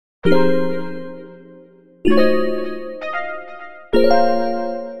Hey,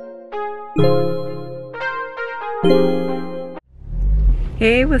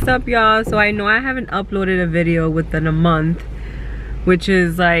 what's up y'all? So I know I haven't uploaded a video within a month, which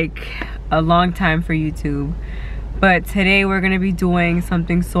is like a long time for YouTube, but today we're gonna be doing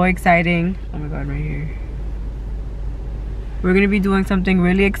something so exciting. Oh my god, right here. We're gonna be doing something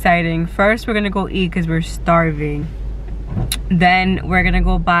really exciting. First we're gonna go eat because we're starving. Then we're gonna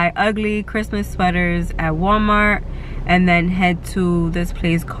go buy ugly Christmas sweaters at Walmart and then head to this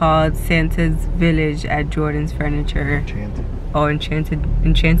place called Santa's Village at Jordan's Furniture. Enchanted. Oh,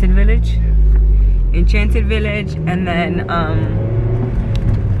 Enchanted Village? Yeah. Enchanted Village, and then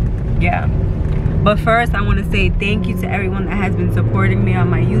yeah. But first I want to say thank you to everyone that has been supporting me on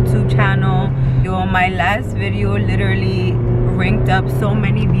my YouTube channel. Yo, my last video literally ranked up so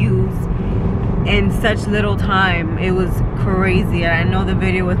many views in such little time. It was crazy. And I know the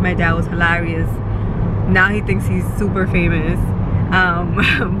video with my dad was hilarious. Now he thinks he's super famous,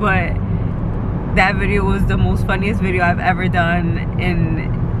 but that video was the most funniest video I've ever done, and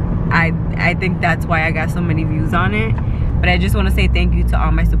I think that's why I got so many views on it. But I just want to say thank you to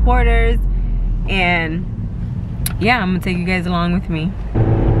all my supporters, and yeah, I'm gonna take you guys along with me.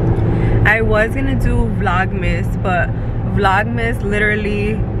 I was gonna do Vlogmas, but Vlogmas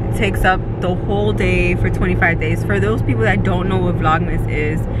literally takes up the whole day for 25 days. For those people that don't know what Vlogmas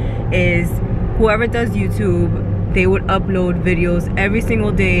is whoever does YouTube, they would upload videos every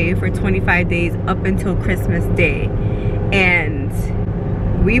single day for 25 days up until Christmas Day. And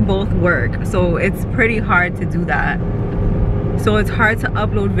we both work, so it's pretty hard to do that. So it's hard to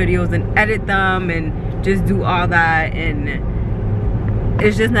upload videos and edit them and just do all that, and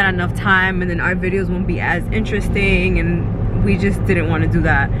it's just not enough time, and then our videos won't be as interesting, and we just didn't want to do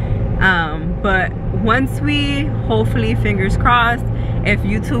that. But once we, hopefully, fingers crossed, if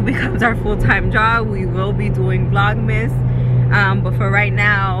YouTube becomes our full-time job, we will be doing Vlogmas. But for right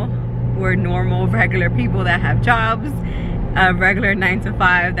now, we're normal, regular people that have jobs, regular 9 to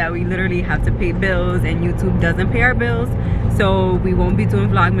 5 that we literally have to pay bills, and YouTube doesn't pay our bills. So we won't be doing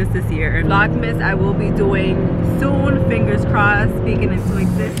Vlogmas this year. Vlogmas I will be doing soon, fingers crossed, speaking into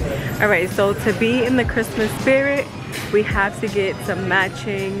existence. Alright, so to be in the Christmas spirit, we have to get some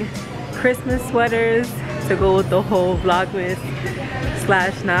matching Christmas sweaters to go with the whole Vlogmas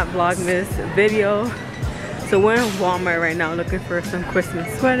 / not Vlogmas video. So we're in Walmart right now looking for some Christmas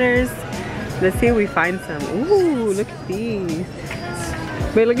sweaters. Let's see if we find some. Ooh, look at these.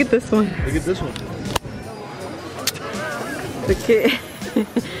 Wait, look at this one. Look at this one. Look at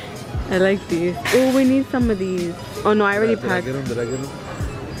I like these. Oh, we need some of these. Oh no, I already packed. Did I get them?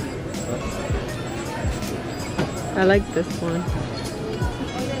 I like this one.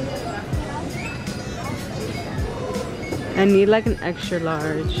 I need like an extra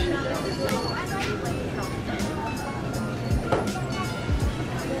large.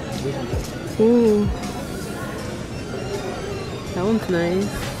 Ooh. That one's nice.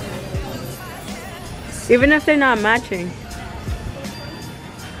 Even if they're not matching.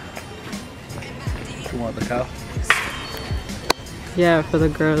 You want the cow? Yeah, for the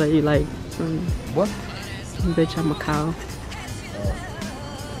girl that you like. What? Bitch, I'm a cow.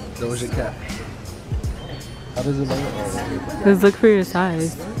 That was your cat. How does it look? Just look for your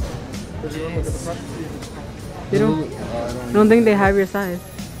size. You don't think they have your size?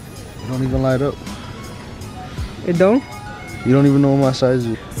 You don't even light up. It don't? You don't even know what my size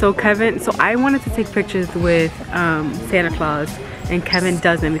is. So Kevin, so I wanted to take pictures with Santa Claus, and Kevin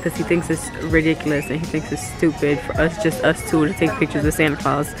doesn't because he thinks it's ridiculous and he thinks it's stupid for us, just us two, to take pictures with Santa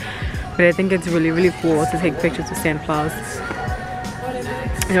Claus. But I think it's really, really cool to take pictures with Santa Claus.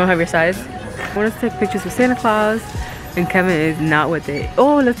 You don't have your size? I want us to take pictures with Santa Claus, and Kevin is not with it.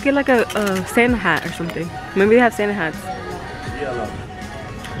 Oh, let's get like a Santa hat or something. Maybe they have Santa hats.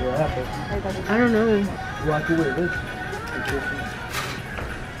 I don't know.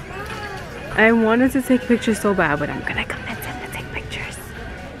 I wanted to take pictures so bad, but I'm gonna convince him to take pictures.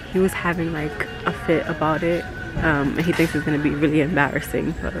 He was having like a fit about it, and he thinks it's gonna be really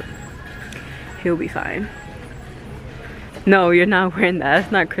embarrassing, but he'll be fine. No, you're not wearing that.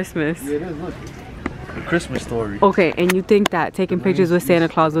 That's not Christmas. Yeah, it is. Look. A Christmas story. Okay, and you think that taking pictures with Santa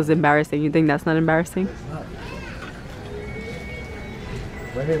Claus was embarrassing? You think that's not embarrassing? It's not.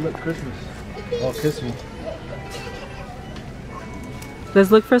 Right here, look, Christmas. Oh, kiss me.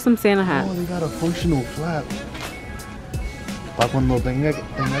 Let's look for some Santa hats. Oh, they got a functional flap. Pa cuando tenga que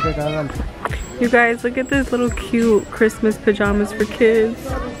cagar. You guys, look at this little cute Christmas pajamas for kids.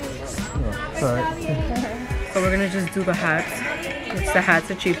 Oh, alright. So we're gonna just do the hats. Which the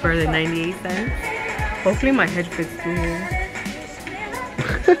hats are cheaper than 98 cents. Hopefully my head fits through here.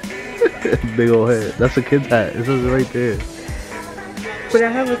 Big old head. That's a kid's hat. It says it right there. But I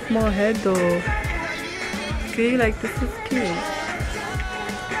have a small head though. See, like this is cute.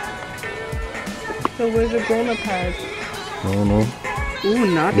 So where's the grown-up hat? I don't know. Ooh,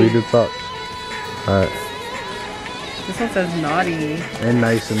 naughty. Read the top. Alright. This one says naughty. And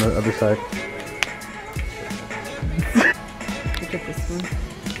nice on the other side. Look at this one.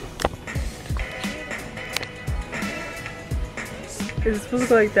 Is it supposed to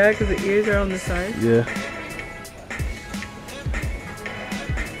go like that because the ears are on the side? Yeah.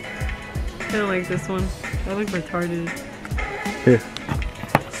 I don't like this one. I look retarded. Here.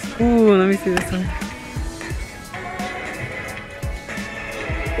 Ooh, let me see this one.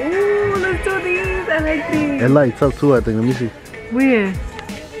 Ooh, let's do these. I like these. It lights up too, I think. Let me see. Where?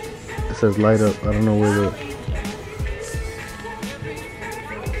 It says light up. I don't know where the...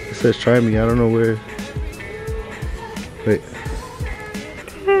 It says try me. I don't know where. Wait.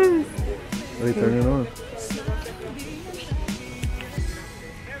 Wait, turn it on.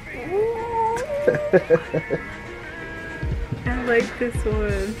 I like this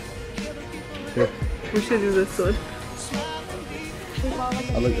one. Here. We should do this one.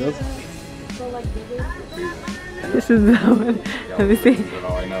 I look up. This is that one. Let me see.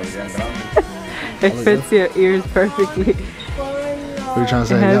 It fits your ears perfectly. What are you trying to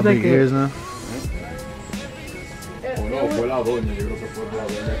say? You got like big ears now?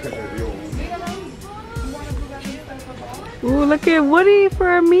 Ooh, look at Woody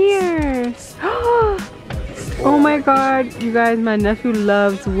for a mirror. Oh my god, you guys, my nephew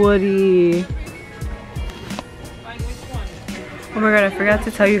loves Woody. Oh my god, I forgot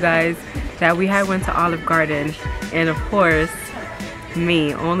to tell you guys that we had went to Olive Garden, and of course,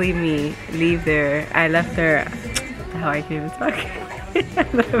 me, only me, leave there. I left there. How I can't even talk.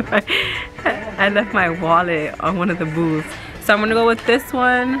 I left my wallet on one of the booths. So I'm gonna go with this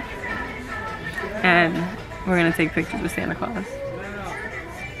one, and we're gonna take pictures with Santa Claus.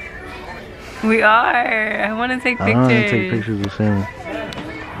 We are. I want to take pictures. I want to take pictures with Santa.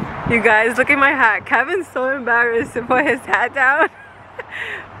 You guys, look at my hat. Kevin's so embarrassed to put his hat down.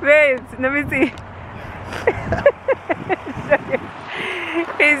 Babes, let me see.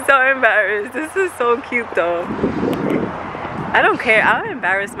 He's so embarrassed. This is so cute though. I don't care. I'll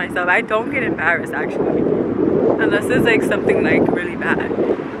embarrass myself. I don't get embarrassed actually. Unless it's like something like really bad.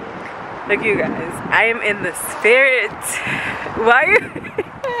 Look, you guys. I am in the spirit. Why are you...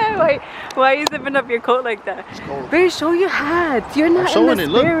 why are you zipping up your coat like that? It's cold. Babe, show your hat. You're not in the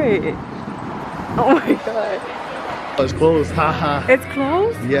spirit. Look. Oh my god. Oh, it's closed. Haha. It's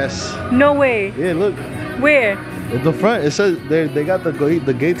closed? Yes. No way. Yeah, look. Where? At the front. It says they got the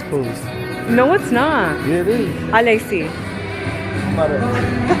gates closed. No, it's not. Yeah, it is. Let's see.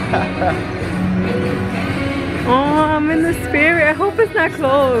 Oh, I'm in the spirit. I hope it's not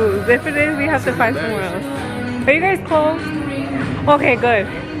closed. If it is, we have to find somewhere else. Are you guys closed? Okay, good.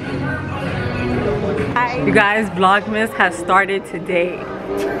 Hi. You guys, Vlogmas has started today.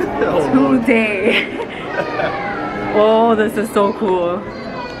 Today. Oh, this is so cool.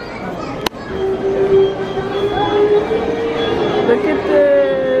 Look at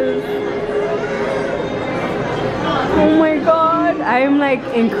this. Oh my god. I am like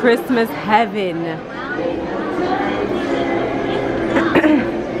in Christmas heaven.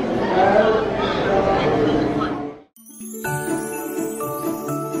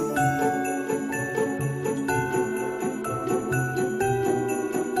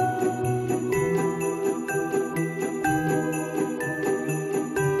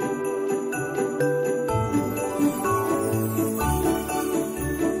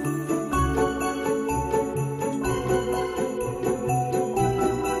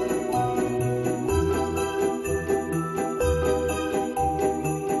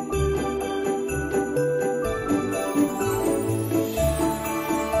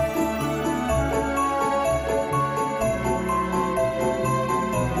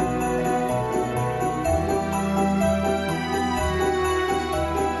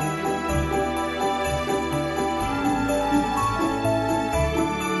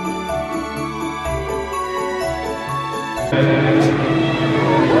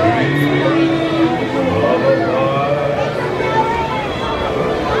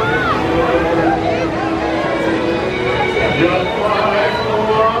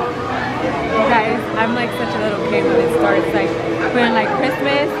 Guys, I'm like such a little kid when it starts like feeling like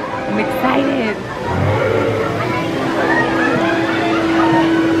Christmas. I'm excited.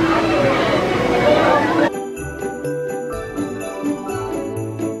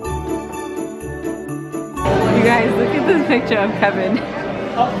 You guys, look at this picture of Kevin.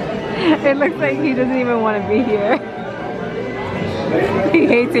 It looks like he doesn't even want to be here. He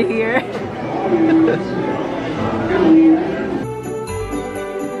hates it here.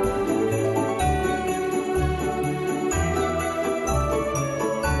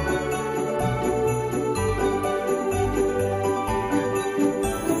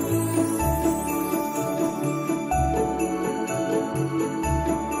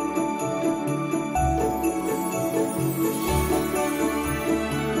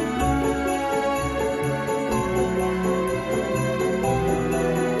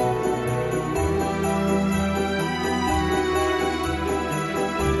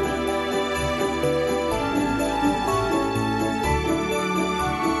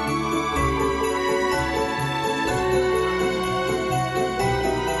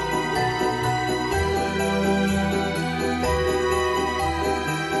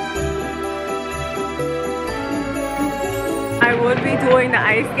 I would be doing the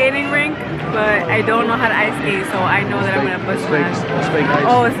ice skating rink, but I don't know how to ice skate, so I know that I'm gonna push that.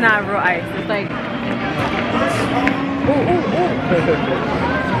 Oh, it's not real ice. It's like,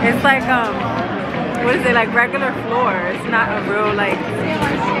 it's like what is it, like regular floor? It's not a real like,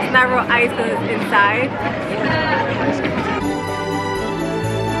 it's not real ice because it's inside.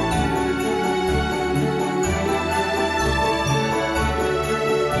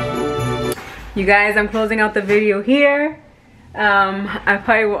 You guys, I'm closing out the video here. I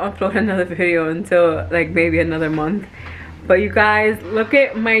probably will upload another video until like maybe another month. But you guys, look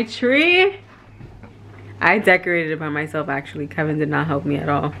at my tree. I decorated it by myself actually. Kevin did not help me at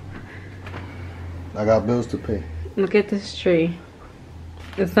all. I got bills to pay. Look at this tree.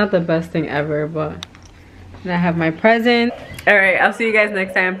 It's not the best thing ever, but I have my present. All right, I'll see you guys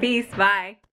next time. Peace, bye.